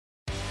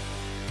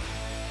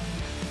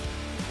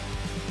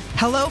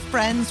Hello,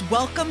 friends.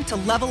 Welcome to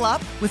Level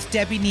Up with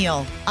Debbie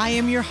Neal. I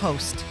am your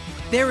host.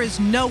 There is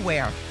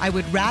nowhere I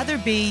would rather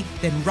be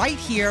than right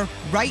here,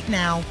 right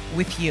now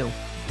with you.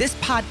 This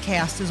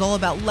podcast is all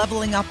about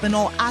leveling up in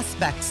all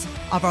aspects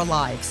of our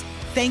lives.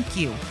 Thank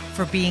you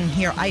for being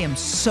here. I am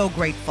so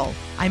grateful.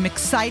 I'm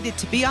excited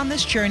to be on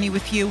this journey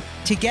with you.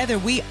 Together,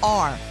 we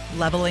are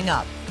leveling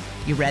up.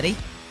 You ready?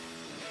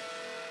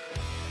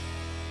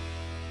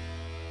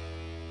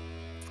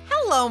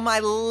 Hello, my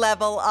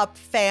Level Up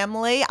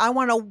family. I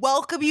want to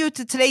welcome you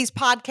to today's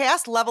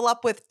podcast, Level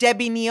Up with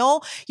Debbie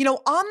Neal. You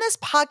know, on this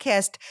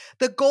podcast,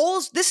 the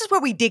goals, this is where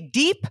we dig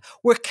deep.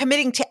 We're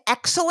committing to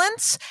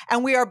excellence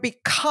and we are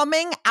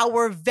becoming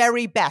our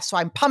very best. So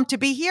I'm pumped to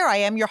be here. I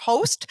am your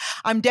host.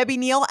 I'm Debbie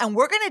Neal, and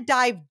we're going to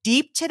dive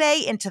deep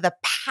today into the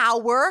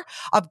power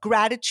of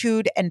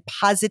gratitude and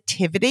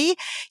positivity.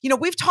 You know,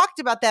 we've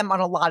talked about them on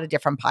a lot of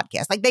different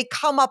podcasts. Like they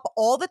come up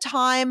all the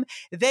time.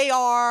 They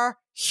are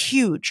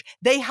huge.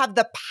 They have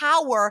the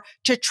power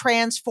to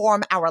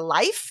transform our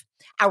life,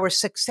 our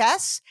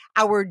success,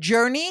 our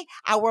journey,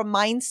 our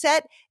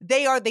mindset.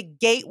 They are the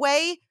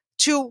gateway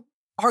to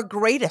our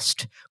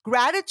greatest.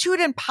 Gratitude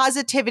and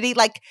positivity,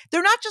 like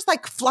they're not just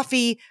like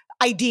fluffy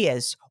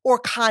ideas or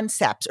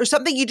concepts or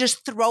something you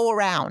just throw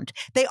around.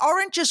 They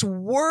aren't just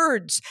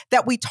words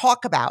that we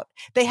talk about.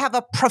 They have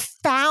a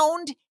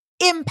profound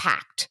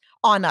impact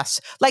on us.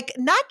 Like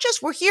not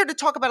just, we're here to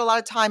talk about a lot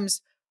of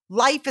times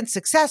life and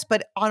success,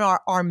 but on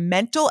our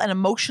mental and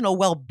emotional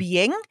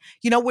well-being,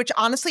 you know, which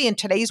honestly in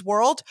today's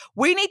world,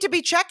 we need to be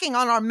checking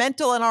on our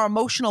mental and our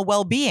emotional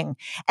well-being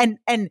and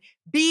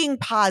being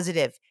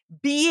positive,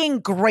 being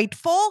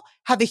grateful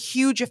have a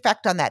huge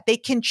effect on that. They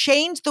can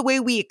change the way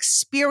we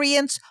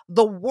experience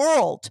the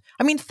world.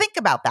 I mean, think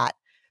about that.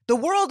 The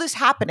world is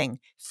happening.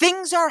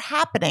 Things are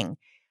happening.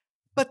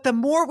 But the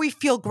more we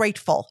feel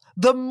grateful,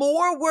 the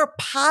more we're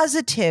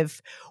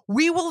positive,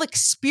 we will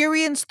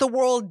experience the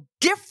world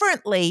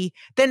differently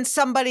than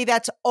somebody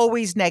that's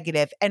always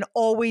negative and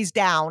always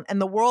down and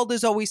the world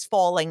is always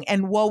falling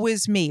and woe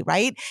is me,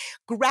 right?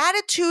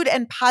 Gratitude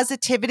and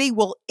positivity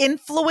will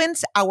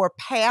influence our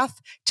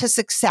path to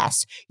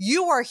success.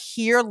 You are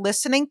here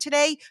listening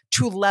today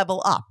to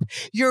level up.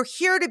 You're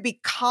here to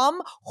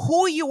become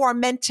who you are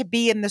meant to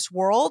be in this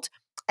world,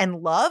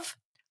 and love,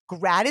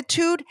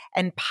 gratitude,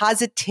 and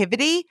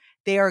positivity,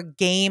 they are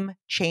game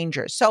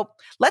changers. So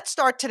let's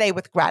start today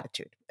with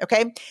gratitude.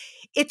 Okay.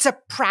 It's a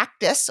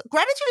practice.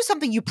 Gratitude is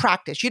something you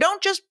practice. You're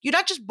not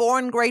just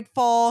born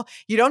grateful.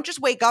 You don't just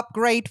wake up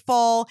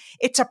grateful.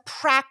 It's a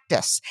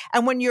practice.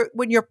 And when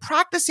you're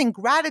practicing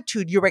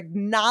gratitude, you're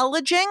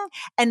acknowledging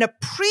and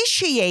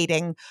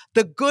appreciating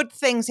the good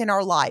things in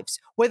our lives,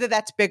 whether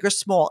that's big or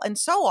small. And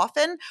so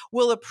often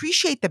we'll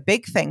appreciate the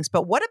big things,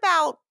 but what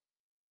about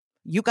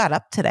you got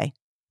up today?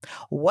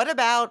 What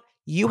about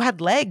you had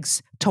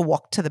legs to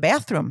walk to the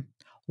bathroom?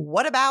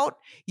 What about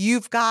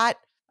you've got,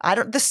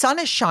 the sun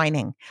is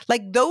shining.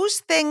 Like those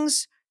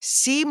things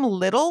seem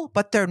little,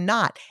 but they're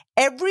not.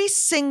 Every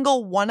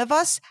single one of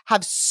us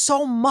have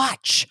so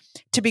much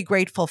to be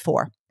grateful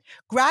for.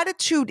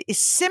 Gratitude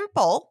is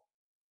simple.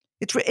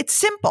 It's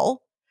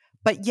simple,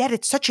 but yet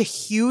it's such a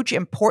huge,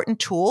 important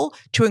tool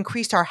to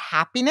increase our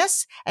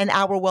happiness and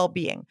our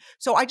well-being.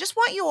 So I just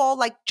want you all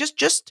like,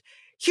 just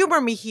humor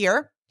me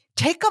here.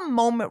 Take a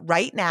moment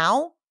right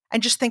now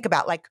and just think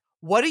about like,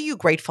 what are you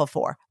grateful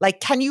for? Like,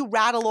 can you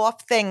rattle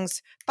off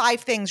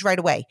 5 things right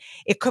away?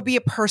 It could be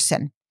a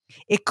person.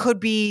 It could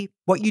be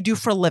what you do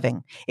for a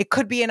living. It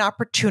could be an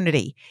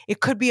opportunity. It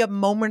could be a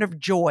moment of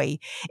joy.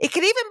 It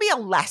could even be a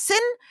lesson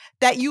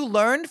that you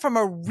learned from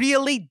a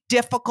really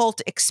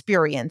difficult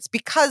experience.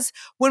 Because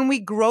when we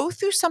grow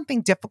through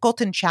something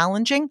difficult and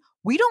challenging,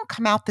 we don't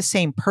come out the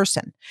same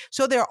person.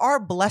 So there are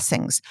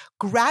blessings.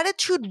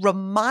 Gratitude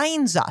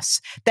reminds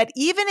us that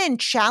even in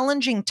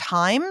challenging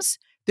times,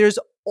 there's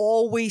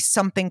always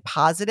something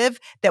positive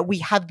that we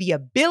have the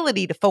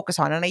ability to focus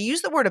on. And I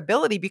use the word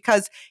ability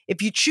because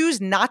if you choose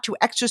not to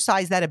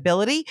exercise that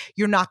ability,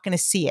 you're not going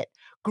to see it.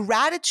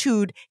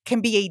 Gratitude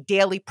can be a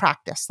daily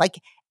practice,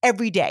 like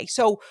every day.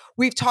 So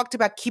we've talked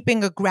about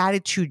keeping a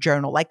gratitude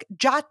journal, like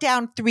jot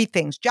down 3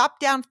 things, jot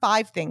down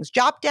 5 things,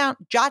 jot down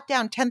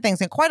 10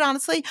 things. And quite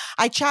honestly,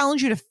 I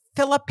challenge you to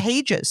fill up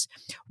pages,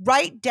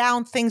 write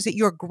down things that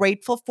you're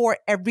grateful for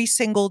every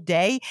single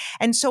day.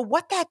 And so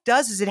what that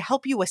does is it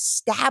helps you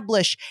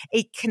establish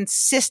a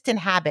consistent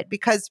habit,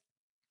 because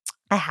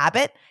a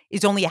habit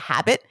is only a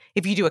habit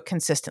if you do it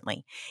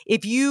consistently.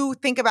 If you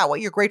think about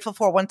what you're grateful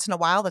for once in a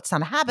while, that's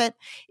not a habit.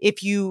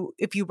 If you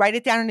write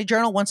it down in a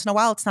journal once in a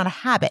while, it's not a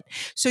habit.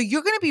 So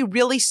you're going to be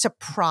really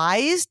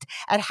surprised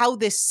at how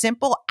this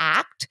simple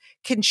act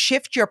can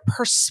shift your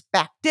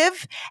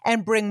perspective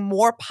and bring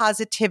more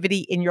positivity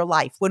in your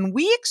life. When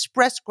we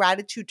express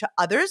gratitude to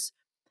others,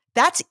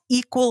 that's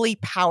equally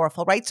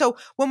powerful, right? So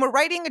when we're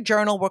writing a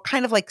journal, we're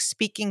kind of like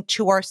speaking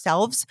to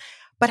ourselves.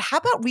 But how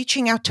about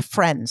reaching out to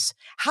friends?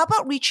 How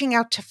about reaching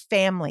out to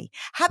family?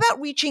 How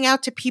about reaching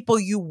out to people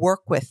you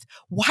work with?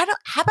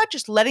 How about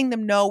just letting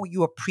them know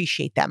you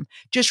appreciate them?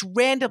 Just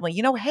randomly,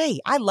 hey,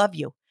 I love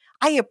you.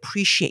 I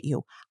appreciate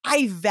you.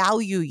 I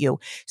value you.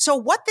 So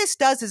what this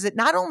does is it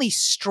not only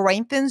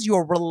strengthens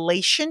your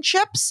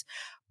relationships,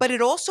 but it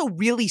also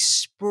really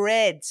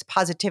spreads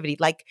positivity.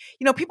 Like,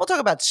 people talk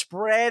about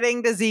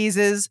spreading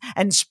diseases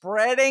and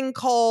spreading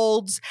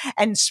colds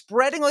and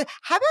spreading.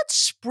 How about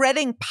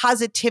spreading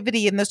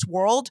positivity in this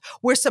world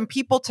where some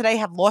people today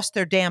have lost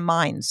their damn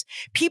minds?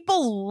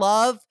 People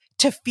love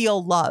to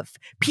feel love.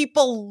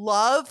 People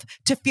love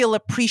to feel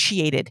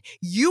appreciated.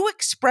 You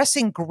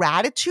expressing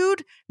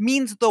gratitude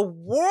means the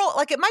world,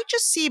 like it might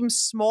just seem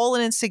small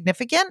and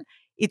insignificant.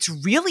 It's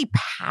really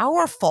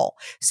powerful.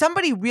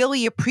 Somebody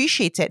really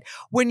appreciates it.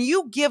 When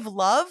you give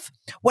love,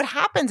 what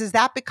happens is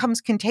that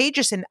becomes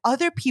contagious and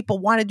other people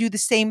want to do the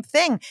same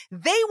thing.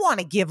 They want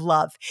to give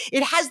love.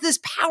 It has this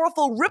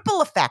powerful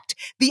ripple effect.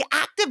 The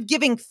act of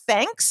giving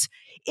thanks,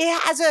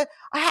 it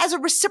has a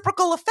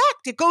reciprocal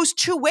effect. It goes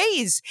two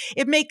ways.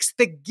 It makes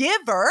the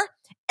giver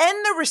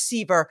and the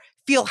receiver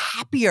feel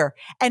happier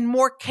and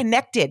more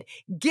connected.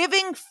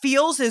 Giving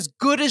feels as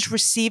good as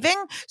receiving.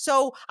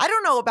 So I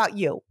don't know about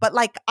you, but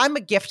like I'm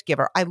a gift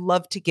giver. I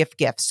love to give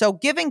gifts. So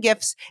giving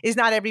gifts is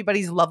not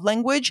everybody's love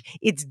language.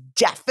 It's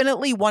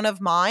definitely one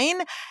of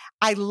mine.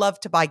 I love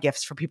to buy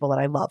gifts for people that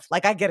I love.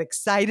 Like I get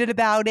excited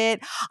about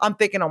it. I'm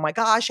thinking, oh my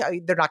gosh,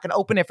 they're not going to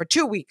open it for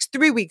 2 weeks,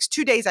 3 weeks,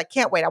 2 days. I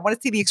can't wait. I want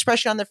to see the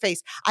expression on their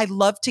face. I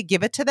love to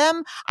give it to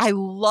them. I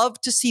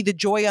love to see the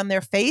joy on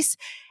their face.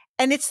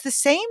 And it's the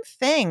same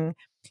thing,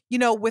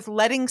 with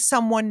letting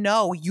someone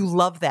know you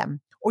love them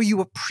or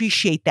you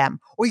appreciate them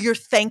or you're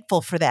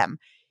thankful for them.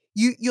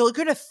 You're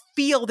going to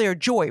feel their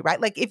joy, right?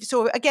 Like if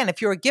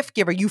you're a gift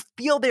giver, you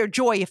feel their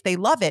joy if they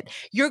love it.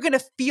 You're going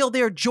to feel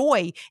their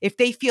joy if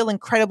they feel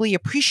incredibly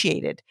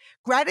appreciated.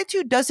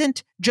 Gratitude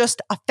doesn't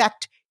just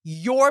affect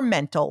your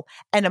mental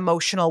and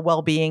emotional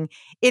well-being.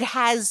 It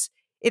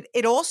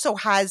also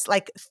has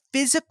like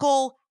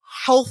physical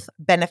health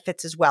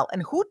benefits as well.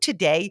 And who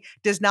today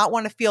does not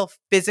want to feel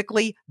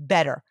physically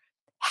better,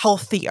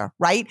 healthier,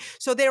 right?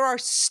 So there are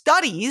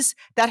studies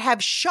that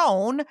have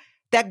shown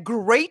that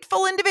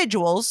grateful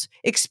individuals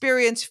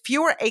experience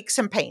fewer aches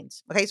and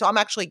pains. Okay, so I'm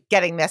actually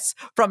getting this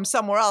from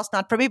somewhere else,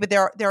 not from me, but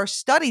there are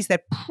studies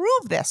that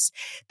prove this.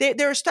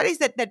 There are studies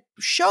that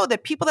show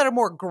that people that are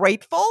more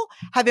grateful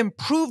have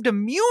improved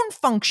immune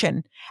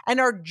function and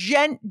are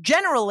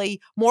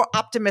generally more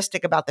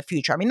optimistic about the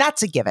future. I mean,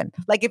 that's a given.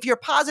 Like if you're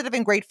positive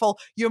and grateful,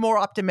 you're more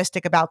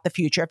optimistic about the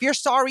future. If you're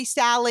sorry,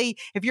 Sally,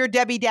 if you're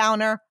Debbie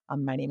Downer,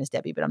 my name is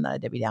Debbie, but I'm not a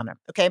Debbie Downer.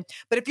 Okay.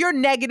 But if you're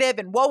negative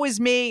and woe is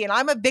me and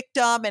I'm a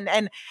victim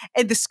and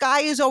the sky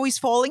is always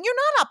falling, you're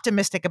not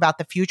optimistic about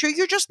the future.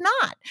 You're just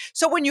not.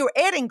 So when you're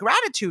adding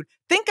gratitude,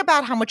 think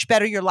about how much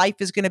better your life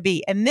is going to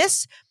be. And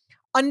this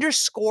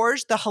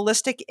underscores the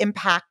holistic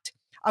impact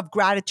of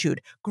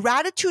gratitude.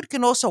 Gratitude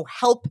can also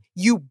help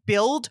you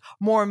build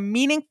more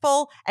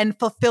meaningful and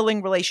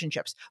fulfilling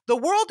relationships. The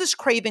world is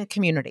craving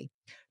community,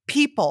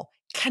 people,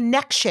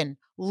 connection,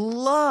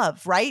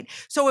 love, right?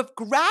 So if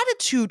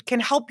gratitude can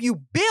help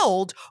you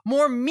build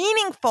more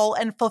meaningful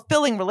and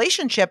fulfilling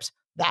relationships,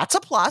 that's a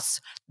plus.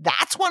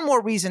 That's one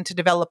more reason to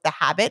develop the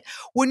habit.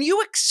 When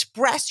you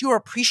express your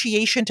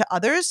appreciation to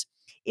others,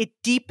 it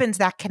deepens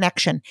that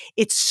connection.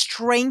 It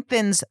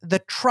strengthens the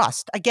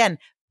trust. Again,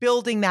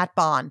 building that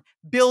bond,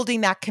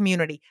 building that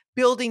community,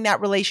 building that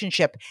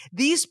relationship.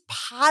 These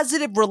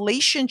positive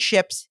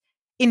relationships,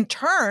 in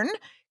turn,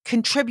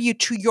 contribute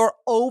to your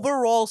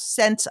overall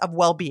sense of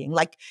well-being.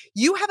 Like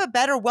you have a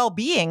better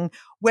well-being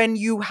when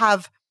you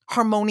have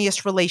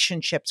harmonious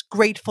relationships,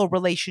 grateful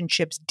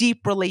relationships,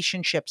 deep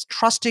relationships,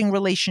 trusting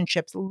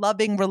relationships,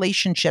 loving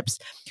relationships.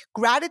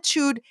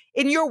 Gratitude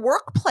in your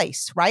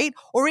workplace, right?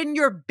 Or in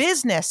your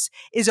business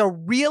is a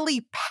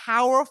really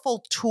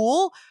powerful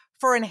tool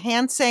for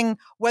enhancing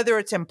whether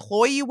it's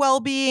employee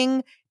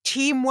well-being,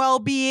 team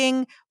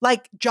well-being,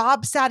 like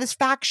job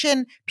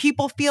satisfaction,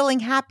 people feeling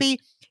happy.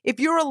 If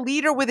you're a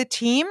leader with a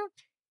team,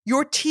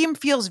 your team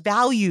feels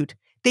valued.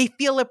 They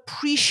feel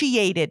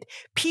appreciated.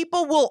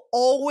 People will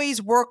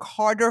always work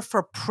harder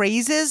for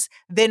praises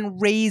than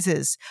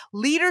raises.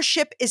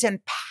 Leadership is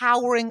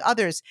empowering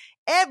others.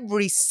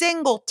 Every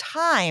single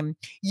time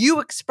you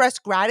express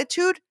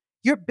gratitude,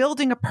 you're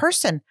building a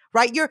person,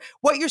 right?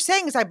 What you're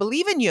saying is, I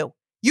believe in you.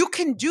 You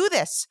can do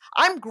this.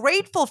 I'm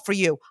grateful for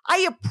you.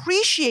 I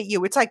appreciate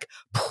you. It's like,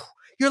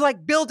 you're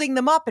like building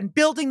them up and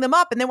building them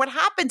up. And then what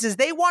happens is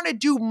they want to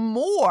do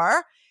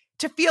more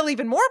to feel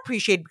even more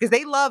appreciated because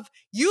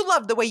you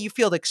love the way you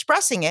feel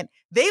expressing it.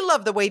 They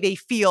love the way they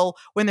feel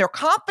when their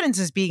confidence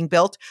is being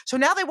built. So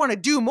now they want to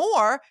do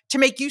more to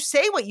make you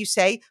say what you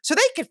say so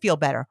they can feel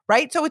better,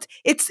 right? So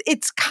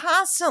it's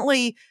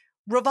constantly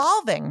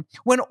revolving.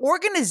 When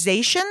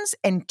organizations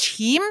and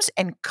teams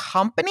and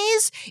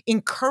companies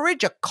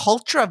encourage a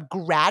culture of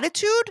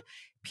gratitude,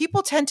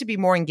 people tend to be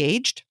more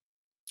engaged,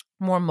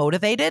 more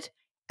motivated,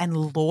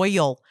 and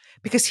loyal.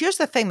 Because here's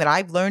the thing that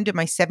I've learned in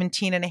my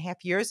 17 and a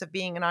half years of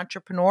being an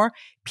entrepreneur.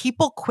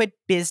 People quit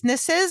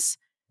businesses.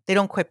 They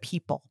don't quit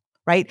people,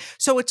 right?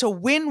 So it's a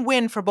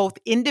win-win for both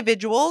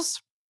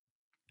individuals.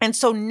 And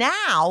so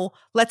now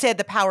let's add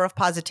the power of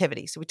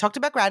positivity. So we talked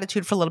about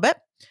gratitude for a little bit.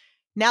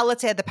 Now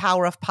let's add the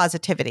power of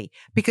positivity,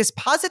 because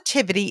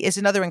positivity is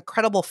another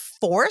incredible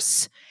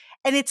force.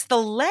 And it's the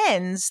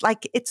lens,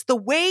 like it's the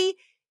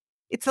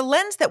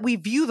lens that we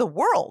view the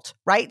world,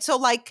 right? So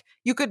like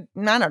you could,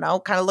 I don't know,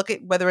 kind of look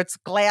at whether it's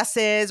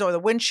glasses or the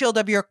windshield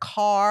of your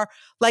car,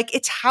 like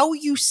it's how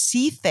you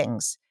see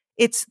things.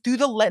 It's through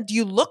the lens. Do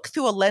you look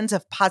through a lens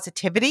of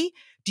positivity?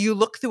 Do you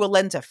look through a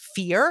lens of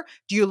fear?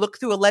 Do you look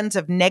through a lens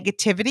of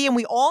negativity? And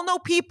we all know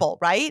people,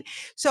 right?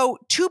 So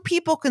two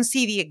people can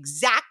see the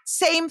exact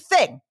same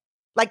thing,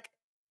 like,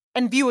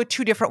 and view it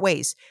two different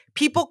ways.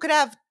 People could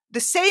have the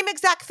same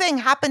exact thing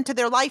happen to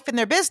their life and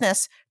their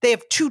business. They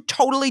have two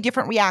totally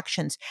different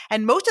reactions.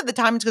 And most of the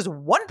time it's because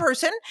one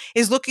person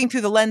is looking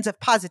through the lens of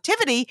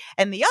positivity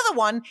and the other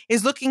one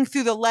is looking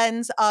through the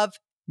lens of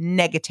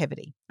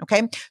negativity.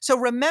 Okay. So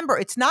remember,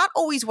 it's not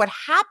always what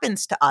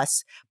happens to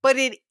us, but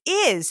it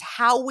is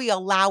how we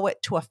allow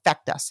it to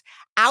affect us.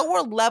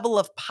 Our level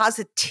of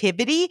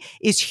positivity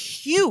is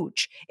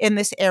huge in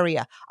this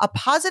area. A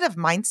positive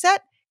mindset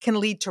can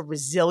lead to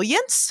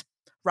resilience,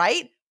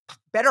 right?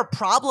 Better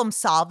problem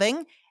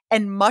solving,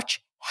 and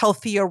much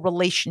healthier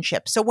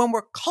relationships. So when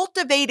we're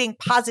cultivating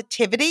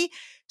positivity,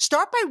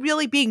 start by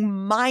really being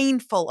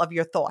mindful of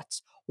your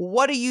thoughts.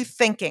 What are you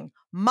thinking?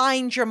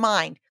 Mind your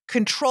mind.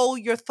 Control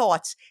your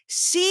thoughts.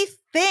 See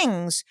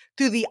things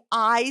through the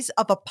eyes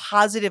of a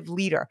positive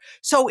leader.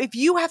 So if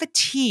you have a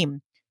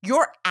team,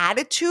 your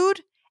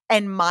attitude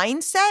and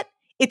mindset,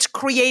 it's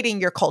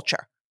creating your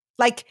culture.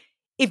 Like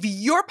if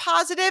you're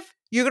positive,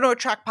 you're going to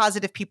attract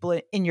positive people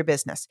in your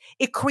business.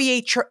 It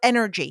creates your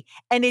energy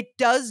and it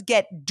does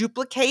get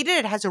duplicated.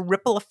 It has a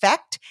ripple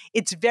effect.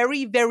 It's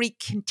very, very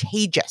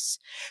contagious.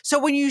 So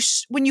when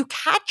you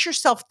catch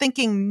yourself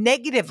thinking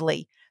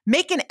negatively,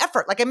 make an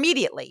effort, like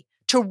immediately,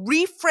 to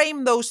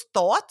reframe those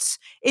thoughts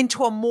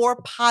into a more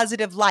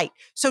positive light.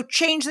 So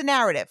change the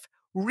narrative,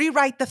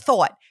 rewrite the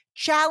thought,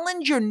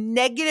 challenge your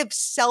negative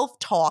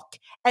self-talk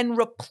and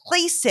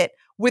replace it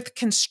with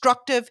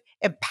constructive,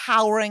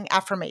 empowering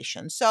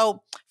affirmations.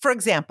 So, for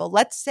example,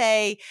 let's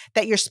say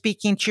that you're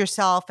speaking to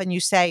yourself and you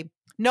say,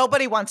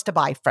 nobody wants to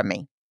buy from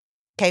me.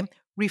 Okay.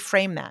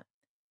 Reframe that.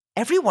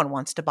 Everyone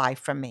wants to buy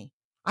from me.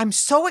 I'm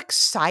so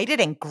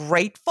excited and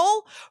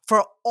grateful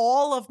for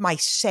all of my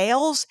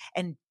sales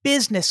and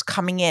business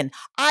coming in.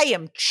 I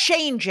am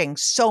changing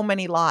so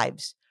many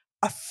lives.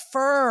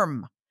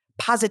 Affirm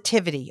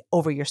positivity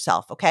over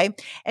yourself. Okay.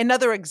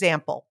 Another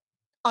example.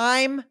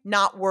 I'm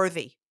not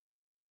worthy.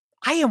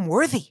 I am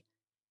worthy.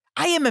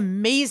 I am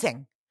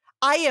amazing.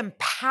 I am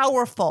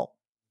powerful.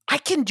 I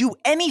can do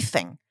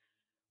anything.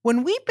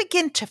 When we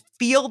begin to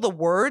feel the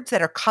words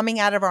that are coming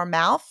out of our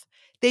mouth,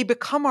 they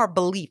become our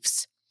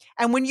beliefs.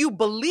 And when you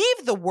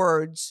believe the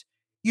words,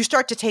 you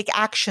start to take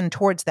action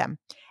towards them.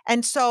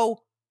 And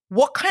so,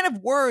 what kind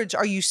of words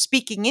are you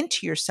speaking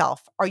into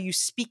yourself? Are you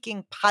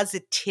speaking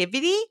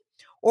positivity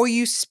or are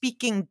you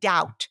speaking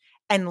doubt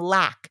and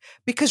lack?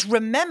 Because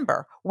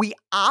remember, we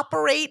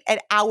operate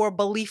at our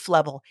belief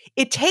level.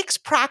 It takes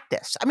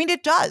practice. I mean,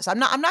 it does. I'm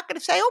not going to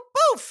say, oh,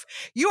 poof,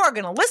 you are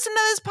going to listen to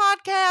this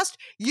podcast.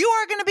 You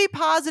are going to be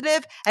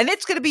positive and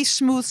it's going to be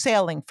smooth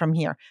sailing from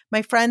here.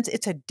 My friends,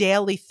 it's a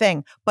daily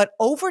thing. But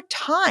over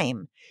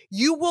time,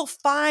 you will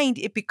find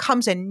it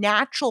becomes a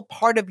natural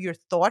part of your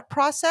thought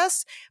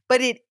process,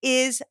 but it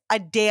is a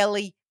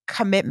daily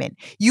commitment.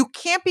 You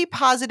can't be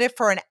positive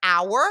for an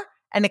hour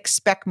and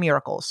expect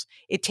miracles.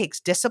 It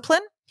takes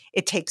discipline.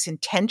 It takes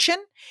intention.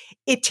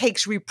 It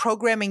takes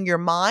reprogramming your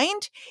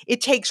mind. It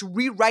takes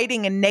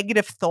rewriting a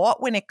negative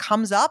thought when it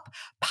comes up.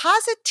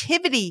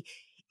 Positivity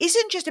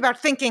isn't just about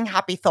thinking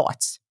happy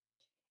thoughts.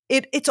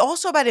 It's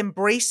also about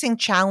embracing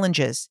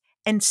challenges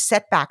and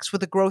setbacks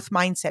with a growth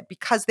mindset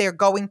because they're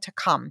going to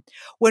come.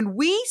 When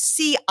we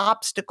see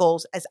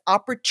obstacles as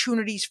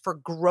opportunities for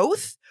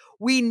growth,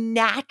 we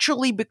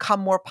naturally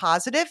become more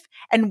positive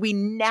and we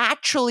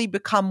naturally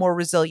become more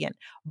resilient.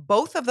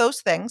 Both of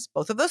those things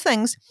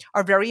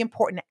are very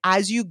important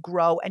as you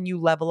grow and you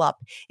level up.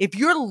 If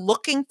you're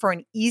looking for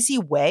an easy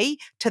way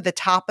to the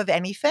top of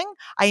anything,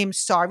 I am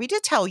sorry to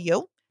tell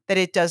you that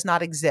it does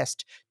not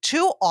exist.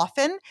 Too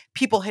often,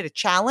 people hit a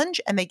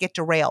challenge and they get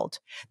derailed.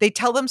 They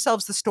tell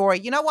themselves the story,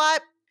 you know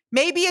what?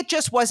 Maybe it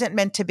just wasn't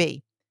meant to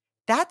be.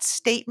 That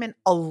statement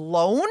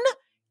alone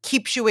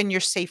keeps you in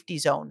your safety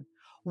zone.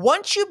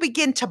 Once you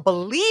begin to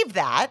believe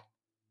that,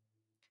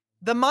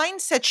 the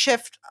mindset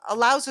shift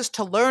allows us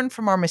to learn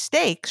from our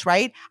mistakes,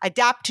 right?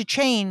 Adapt to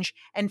change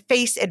and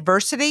face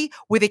adversity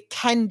with a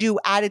can-do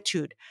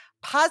attitude.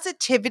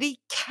 Positivity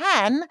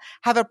can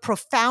have a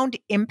profound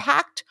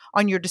impact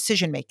on your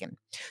decision making.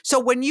 So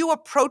when you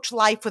approach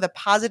life with a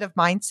positive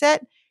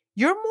mindset,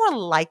 you're more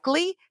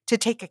likely to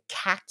take a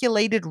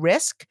calculated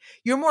risk.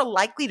 You're more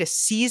likely to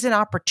seize an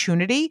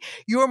opportunity.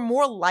 You're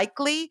more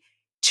likely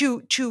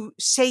to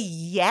say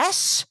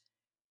yes,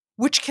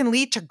 which can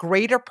lead to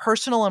greater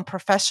personal and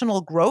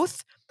professional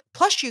growth.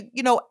 Plus,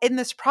 in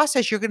this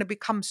process, you're going to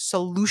become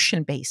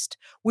solution based,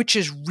 which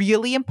is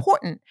really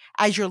important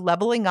as you're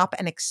leveling up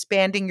and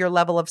expanding your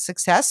level of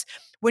success.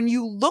 When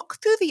you look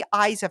through the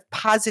eyes of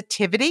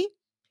positivity,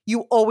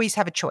 you always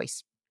have a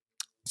choice.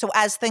 So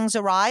as things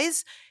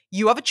arise,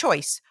 you have a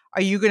choice.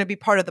 Are you going to be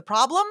part of the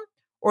problem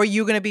or are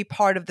you going to be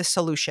part of the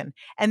solution?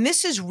 And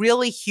this is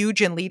really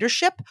huge in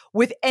leadership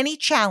with any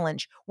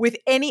challenge, with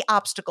any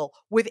obstacle,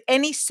 with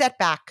any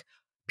setback.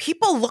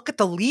 People look at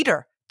the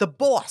leader, the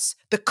boss,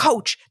 the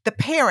coach, the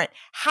parent.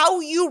 How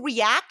you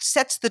react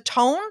sets the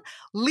tone.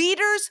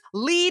 Leaders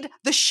lead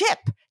the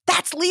ship.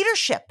 That's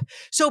leadership.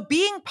 So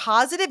being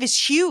positive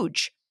is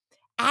huge.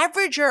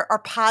 Average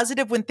are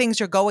positive when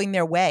things are going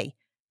their way.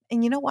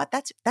 And you know what?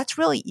 That's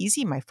really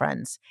easy, my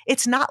friends.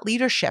 It's not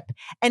leadership.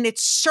 And it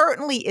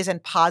certainly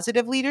isn't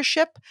positive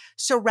leadership.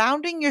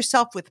 Surrounding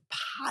yourself with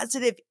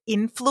positive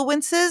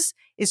influences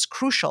is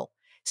crucial.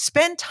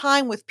 Spend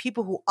time with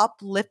people who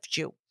uplift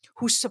you,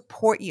 who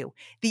support you.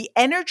 The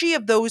energy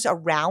of those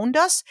around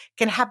us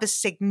can have a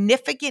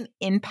significant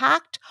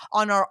impact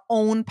on our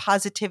own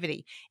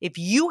positivity. If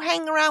you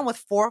hang around with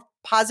 4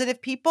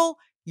 positive people,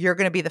 you're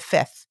going to be the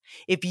 5th.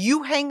 If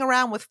you hang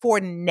around with 4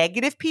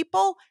 negative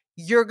people,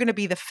 you're going to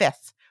be the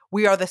 5th.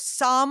 We are the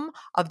sum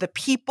of the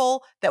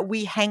people that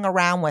we hang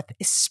around with,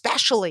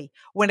 especially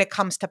when it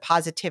comes to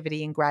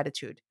positivity and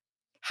gratitude.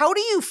 How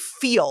do you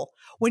feel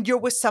when you're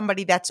with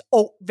somebody that's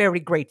very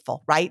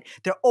grateful, right?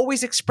 They're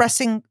always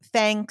expressing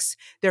thanks.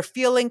 They're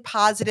feeling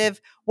positive.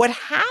 What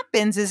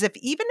happens is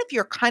even if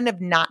you're kind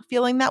of not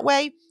feeling that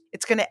way,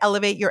 it's going to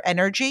elevate your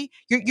energy.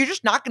 You're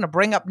just not going to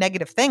bring up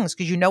negative things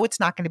because you know it's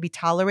not going to be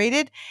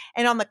tolerated.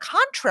 And on the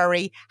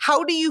contrary,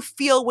 how do you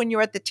feel when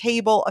you're at the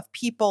table of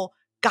people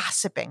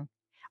gossiping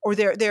or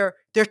they're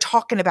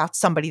talking about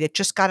somebody that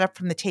just got up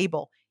from the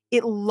table?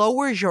 It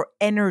lowers your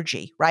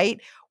energy, right?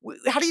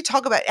 How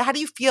do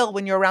you feel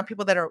when you're around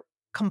people that are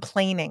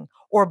complaining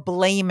or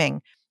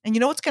blaming? And you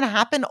know what's going to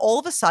happen? All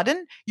of a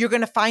sudden, you're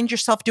going to find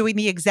yourself doing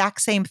the exact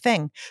same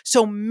thing.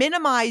 So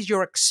minimize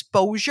your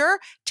exposure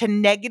to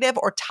negative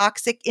or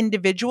toxic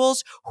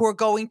individuals who are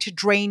going to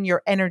drain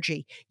your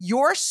energy.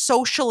 Your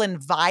social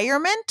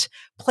environment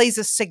plays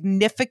a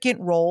significant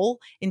role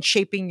in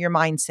shaping your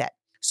mindset.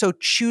 So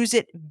choose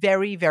it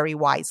very, very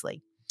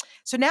wisely.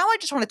 So now I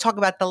just want to talk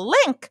about the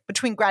link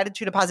between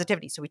gratitude and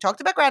positivity. So we talked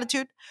about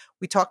gratitude.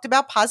 We talked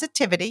about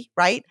positivity,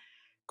 right?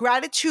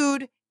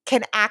 Gratitude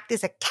can act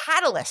as a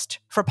catalyst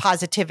for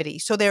positivity.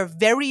 So they're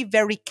very,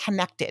 very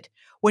connected.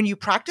 When you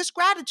practice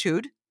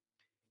gratitude,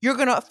 you're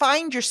going to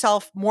find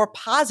yourself more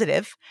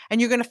positive and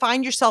you're going to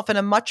find yourself in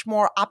a much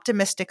more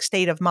optimistic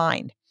state of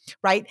mind,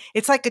 right?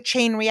 It's like a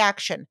chain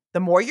reaction. The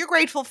more you're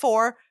grateful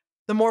for,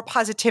 the more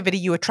positivity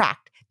you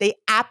attract. They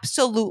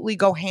absolutely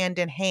go hand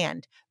in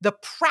hand. The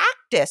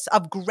practice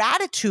of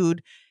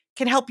gratitude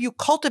can help you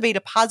cultivate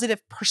a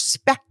positive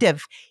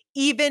perspective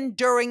even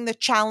during the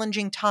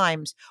challenging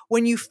times.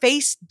 When you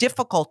face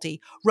difficulty,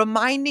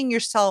 reminding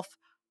yourself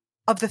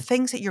of the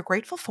things that you're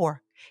grateful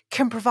for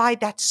can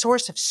provide that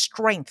source of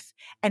strength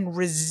and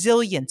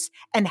resilience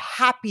and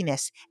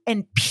happiness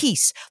and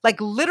peace. Like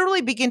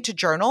literally begin to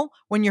journal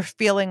when you're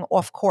feeling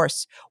off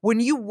course. When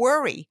you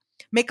worry,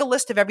 make a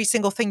list of every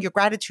single thing you're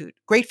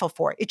grateful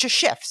for. It just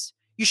shifts.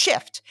 You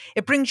shift.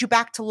 It brings you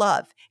back to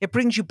love. It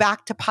brings you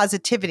back to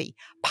positivity.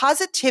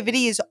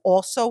 Positivity is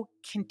also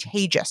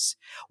contagious.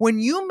 When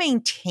you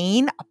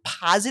maintain a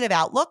positive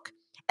outlook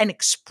and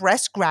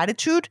express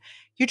gratitude,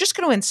 you're just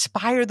going to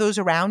inspire those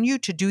around you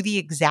to do the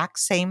exact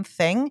same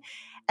thing.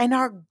 And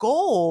our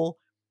goal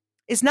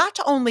is not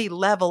to only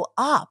level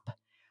up,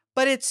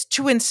 but it's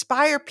to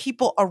inspire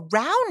people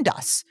around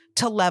us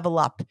to level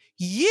up.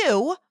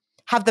 You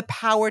have the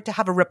power to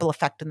have a ripple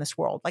effect in this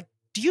world. Like,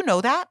 do you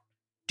know that?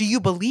 Do you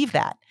believe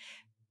that?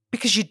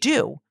 Because you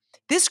do.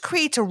 This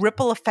creates a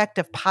ripple effect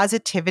of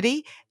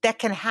positivity that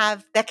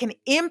can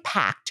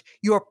impact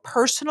your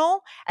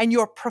personal and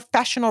your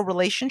professional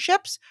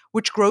relationships,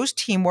 which grows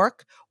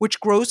teamwork,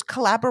 which grows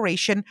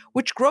collaboration,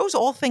 which grows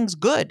all things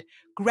good.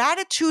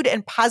 Gratitude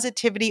and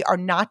positivity are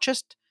not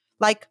just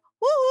like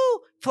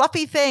woo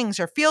fluffy things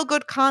or feel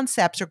good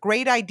concepts or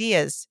great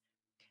ideas.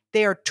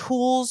 They are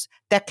tools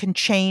that can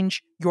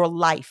change your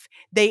life.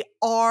 They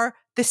are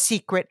the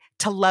secret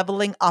to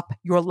leveling up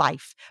your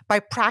life. By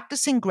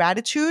practicing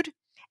gratitude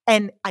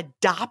and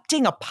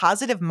adopting a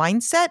positive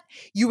mindset,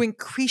 you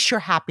increase your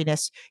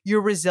happiness,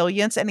 your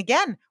resilience. And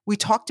again, we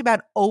talked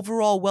about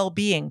overall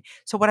well-being.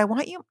 So what I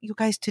want you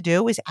guys to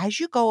do is as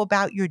you go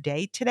about your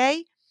day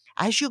today,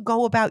 as you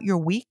go about your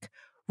week,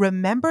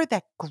 remember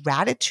that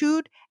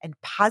gratitude and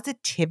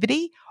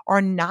positivity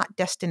are not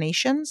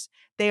destinations.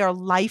 They are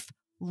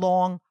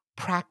lifelong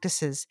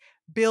practices.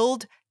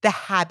 Build the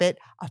habit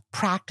of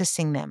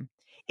practicing them.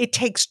 It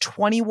takes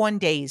 21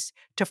 days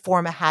to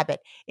form a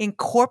habit.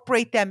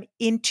 Incorporate them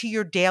into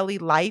your daily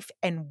life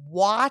and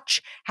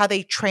watch how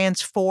they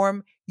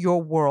transform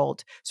your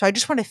world. So I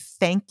just want to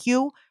thank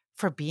you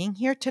for being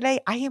here today.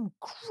 I am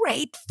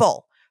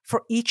grateful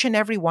for each and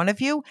every one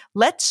of you.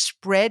 Let's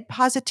spread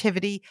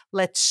positivity.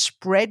 Let's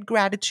spread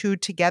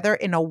gratitude together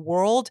in a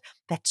world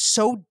that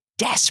so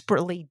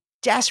desperately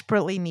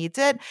needs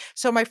it.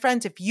 So my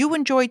friends, if you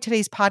enjoyed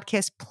today's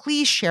podcast,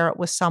 please share it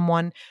with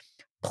someone.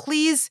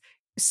 Please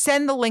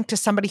send the link to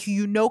somebody who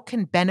you know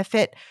can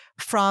benefit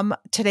from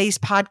today's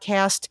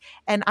podcast.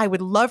 And I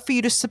would love for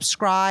you to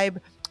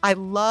subscribe. I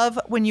love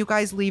when you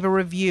guys leave a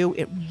review.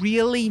 It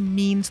really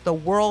means the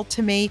world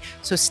to me.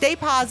 So stay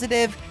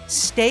positive,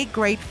 stay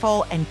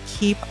grateful, and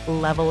keep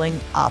leveling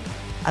up.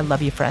 I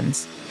love you,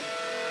 friends.